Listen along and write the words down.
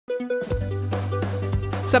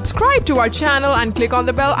Subscribe to our channel and click on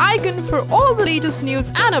the bell icon for all the latest news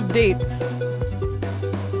and updates.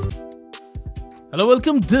 Hello,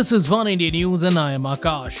 welcome. This is Oneindia News and I am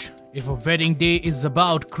Akash. If a wedding day is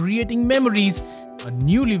about creating memories, a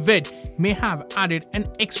newlywed may have added an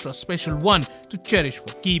extra special one to cherish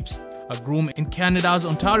for keeps. A groom in Canada's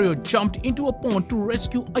Ontario jumped into a pond to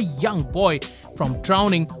rescue a young boy from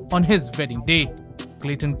drowning on his wedding day.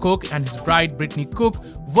 Clayton Cook and his bride Brittany Cook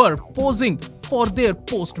were posing for their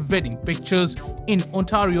post-wedding pictures in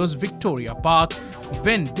Ontario's Victoria Park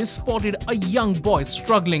when they spotted a young boy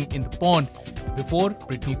struggling in the pond. Before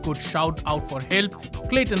Brittany could shout out for help,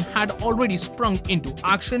 Clayton had already sprung into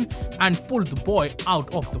action and pulled the boy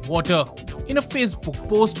out of the water. In a Facebook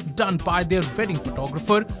post done by their wedding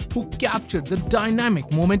photographer, who captured the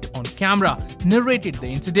dynamic moment on camera, narrated the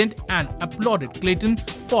incident and applauded Clayton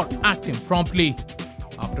for acting promptly.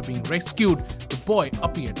 After being rescued, the boy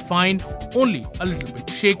appeared fine, only a little bit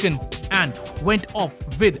shaken, and went off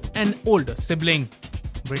with an older sibling.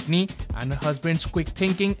 Brittany and her husband's quick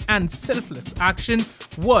thinking and selfless action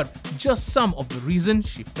were just some of the reasons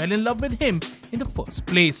she fell in love with him in the first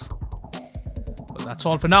place. Well, that's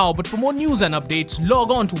all for now, but for more news and updates,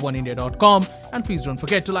 log on to oneindia.com and please don't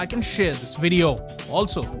forget to like and share this video.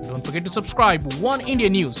 Also, don't forget to subscribe to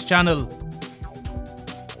Oneindia News channel.